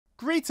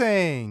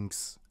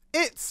Greetings!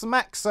 It's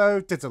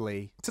Maxo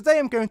Diddly. Today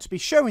I'm going to be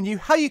showing you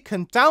how you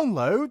can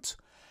download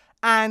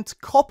and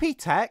copy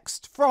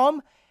text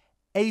from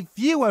a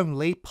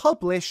view-only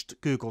published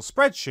Google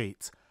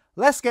spreadsheet.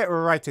 Let's get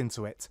right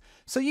into it.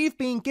 So you've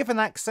been given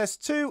access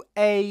to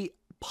a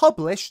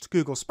published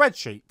Google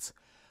spreadsheet,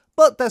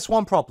 but there's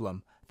one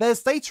problem.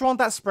 There's data on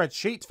that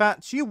spreadsheet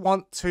that you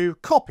want to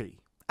copy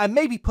and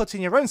maybe put in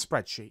your own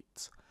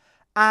spreadsheet.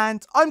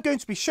 And I'm going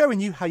to be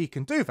showing you how you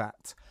can do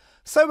that.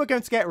 So we're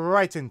going to get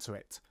right into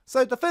it.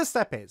 So the first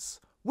step is,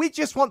 we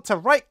just want to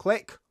right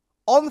click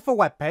on the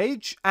web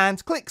page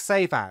and click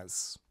Save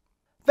As.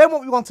 Then what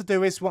we want to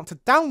do is we want to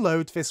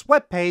download this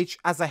web page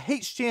as a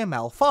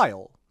HTML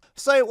file.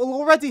 So it will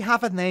already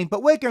have a name,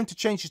 but we're going to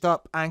change it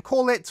up and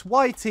call it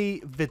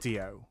YT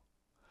Video.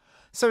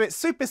 So it's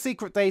super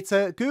secret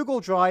data Google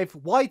Drive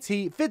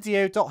YT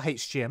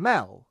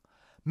video.html.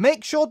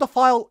 Make sure the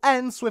file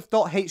ends with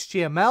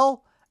 .html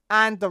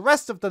and the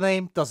rest of the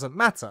name doesn't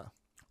matter.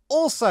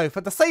 Also,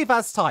 for the save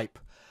as type,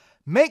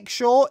 make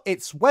sure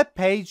it's web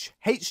page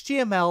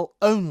HTML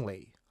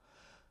only.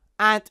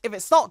 And if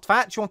it's not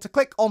that, you want to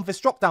click on this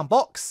drop down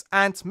box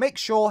and make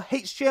sure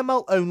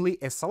HTML only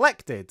is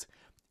selected.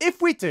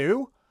 If we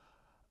do,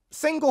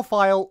 single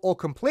file or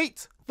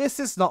complete, this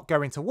is not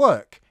going to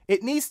work.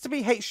 It needs to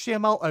be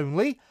HTML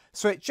only,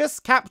 so it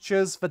just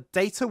captures the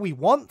data we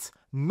want,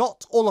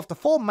 not all of the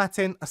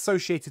formatting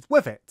associated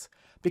with it,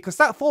 because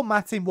that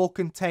formatting will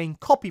contain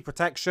copy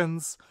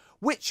protections,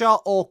 which are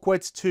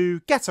awkward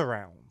to get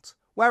around.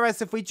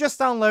 Whereas if we just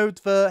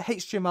download the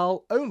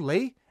HTML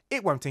only,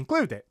 it won't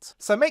include it.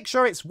 So make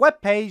sure it's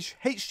web page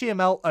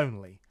HTML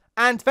only.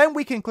 And then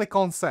we can click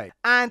on Save.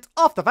 And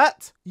after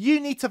that, you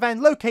need to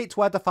then locate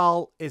where the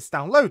file is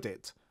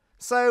downloaded.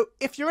 So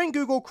if you're in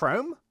Google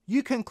Chrome,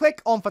 you can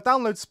click on the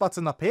Downloads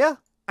button up here,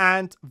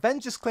 and then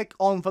just click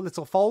on the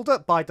little folder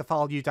by the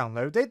file you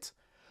downloaded.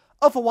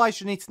 Otherwise,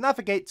 you need to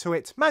navigate to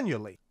it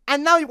manually.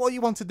 And now what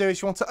you want to do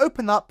is you want to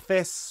open up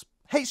this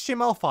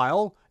HTML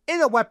file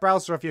in a web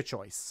browser of your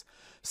choice.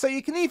 So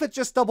you can either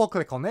just double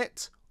click on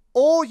it,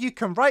 or you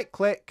can right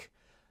click,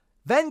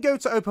 then go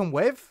to Open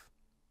With,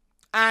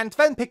 and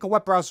then pick a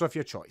web browser of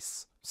your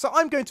choice. So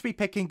I'm going to be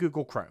picking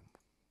Google Chrome.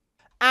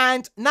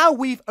 And now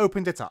we've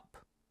opened it up.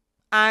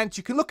 And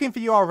you can look in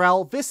the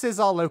URL, this is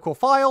our local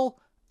file,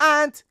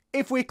 and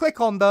if we click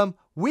on them,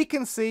 we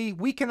can see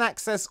we can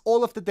access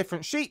all of the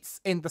different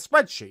sheets in the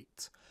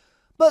spreadsheet.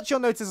 But you'll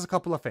notice a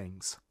couple of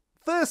things.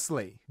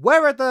 Firstly,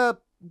 where are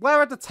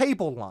the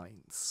table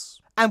lines?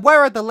 And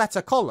where are the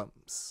letter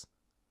columns?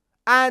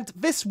 And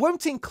this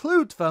won't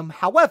include them.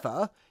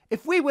 However,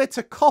 if we were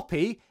to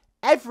copy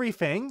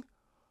everything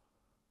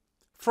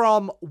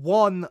from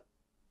one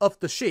of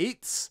the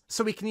sheets,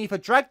 so we can either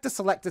drag to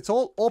select it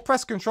all or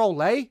press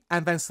Ctrl-A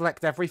and then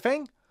select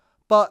everything.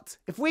 But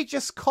if we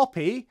just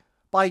copy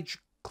by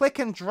click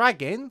and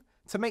dragging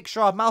to make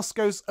sure our mouse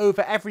goes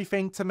over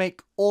everything to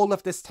make all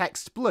of this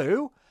text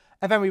blue,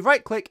 and then we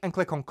right click and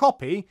click on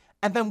copy,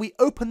 and then we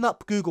open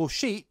up Google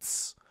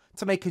Sheets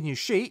to make a new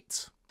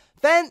sheet.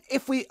 Then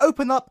if we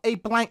open up a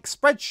blank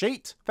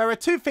spreadsheet, there are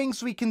two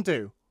things we can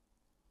do.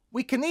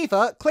 We can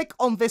either click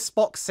on this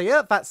box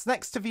here that's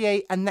next to the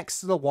A and next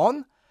to the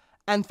 1,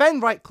 and then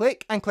right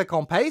click and click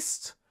on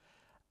paste,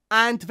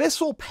 and this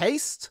will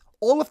paste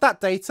all of that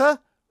data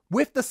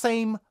with the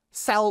same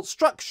cell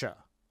structure.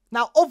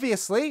 Now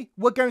obviously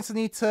we're going to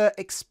need to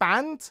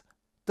expand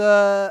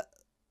the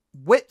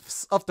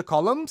widths of the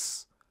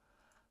columns,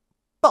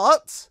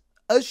 but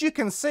as you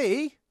can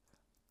see,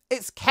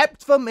 it's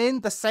kept them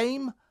in the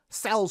same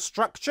cell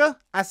structure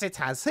as it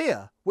has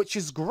here, which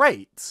is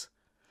great,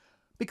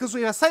 because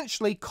we've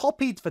essentially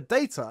copied the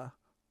data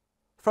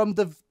from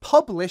the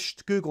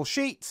published Google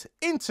Sheet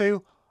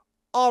into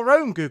our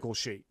own Google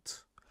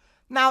Sheet.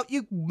 Now,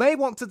 you may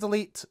want to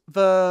delete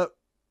the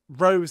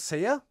rows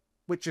here,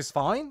 which is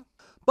fine,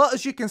 but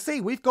as you can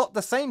see, we've got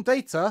the same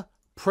data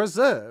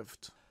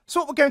preserved.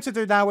 So what we're going to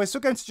do now is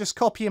we're going to just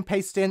copy and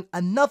paste in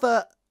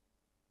another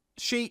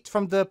sheet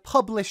from the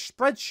published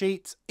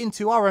spreadsheet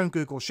into our own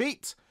Google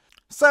Sheet.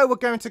 So we're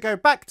going to go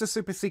back to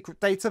super secret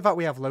data that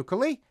we have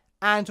locally,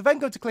 and we're then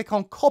going to click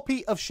on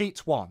Copy of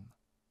Sheet 1.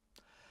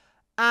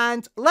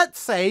 And let's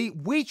say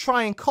we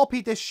try and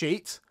copy this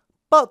sheet,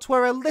 but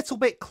we're a little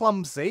bit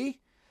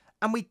clumsy,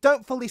 and we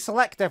don't fully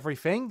select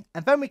everything,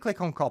 and then we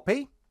click on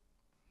Copy,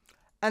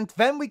 and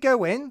then we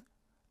go in,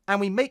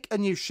 and we make a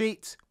new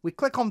sheet, we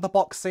click on the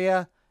box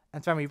here,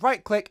 and then we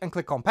right click and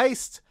click on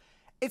Paste.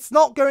 It's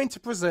not going to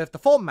preserve the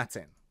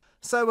formatting.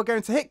 So we're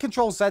going to hit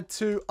Ctrl-Z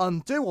to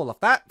undo all of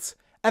that,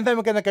 and then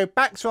we're going to go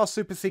back to our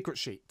super secret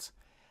sheet.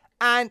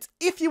 And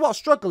if you are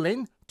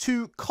struggling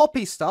to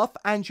copy stuff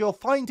and you're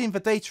finding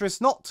the data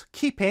is not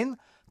keeping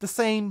the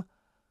same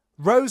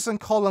rows and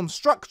column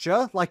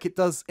structure like it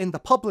does in the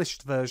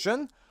published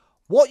version,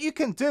 what you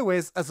can do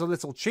is, as a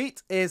little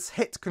cheat, is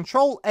hit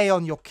Ctrl-A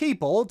on your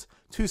keyboard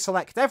to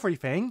select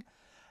everything.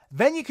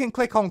 Then you can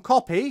click on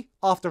Copy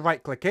after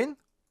right clicking.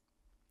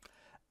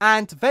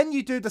 And then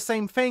you do the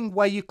same thing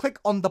where you click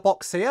on the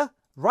box here,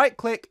 right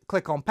click,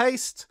 click on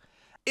Paste,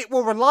 It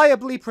will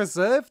reliably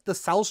preserve the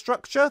cell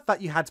structure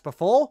that you had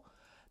before.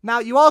 Now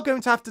you are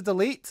going to have to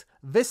delete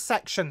this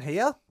section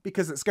here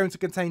because it's going to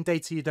contain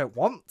data you don't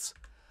want.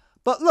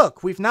 But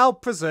look, we've now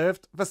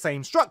preserved the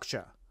same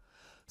structure.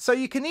 So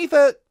you can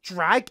either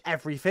drag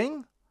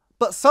everything,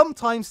 but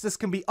sometimes this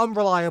can be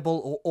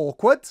unreliable or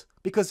awkward,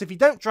 because if you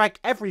don't drag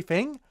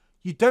everything,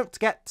 you don't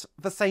get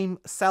the same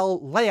cell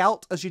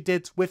layout as you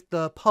did with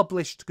the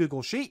published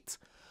Google Sheet.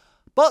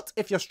 But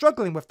if you're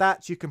struggling with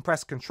that, you can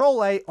press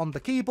Ctrl-A on the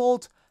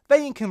keyboard,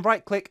 then you can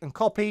right-click and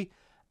copy,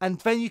 and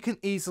then you can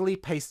easily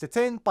paste it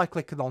in by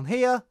clicking on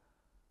here,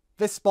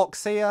 this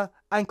box here,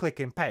 and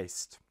clicking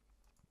Paste.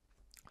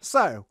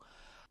 So,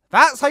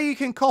 that's how you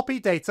can copy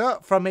data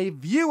from a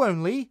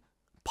view-only,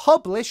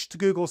 published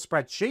Google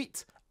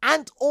spreadsheet,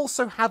 and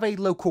also have a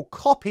local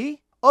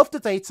copy of the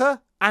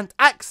data and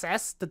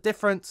access the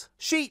different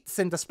sheets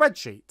in the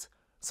spreadsheet.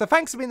 So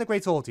thanks for being a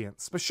great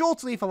audience. Be sure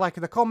to leave a like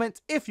and a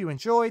comment if you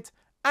enjoyed,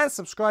 and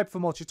subscribe for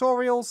more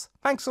tutorials.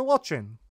 Thanks for watching.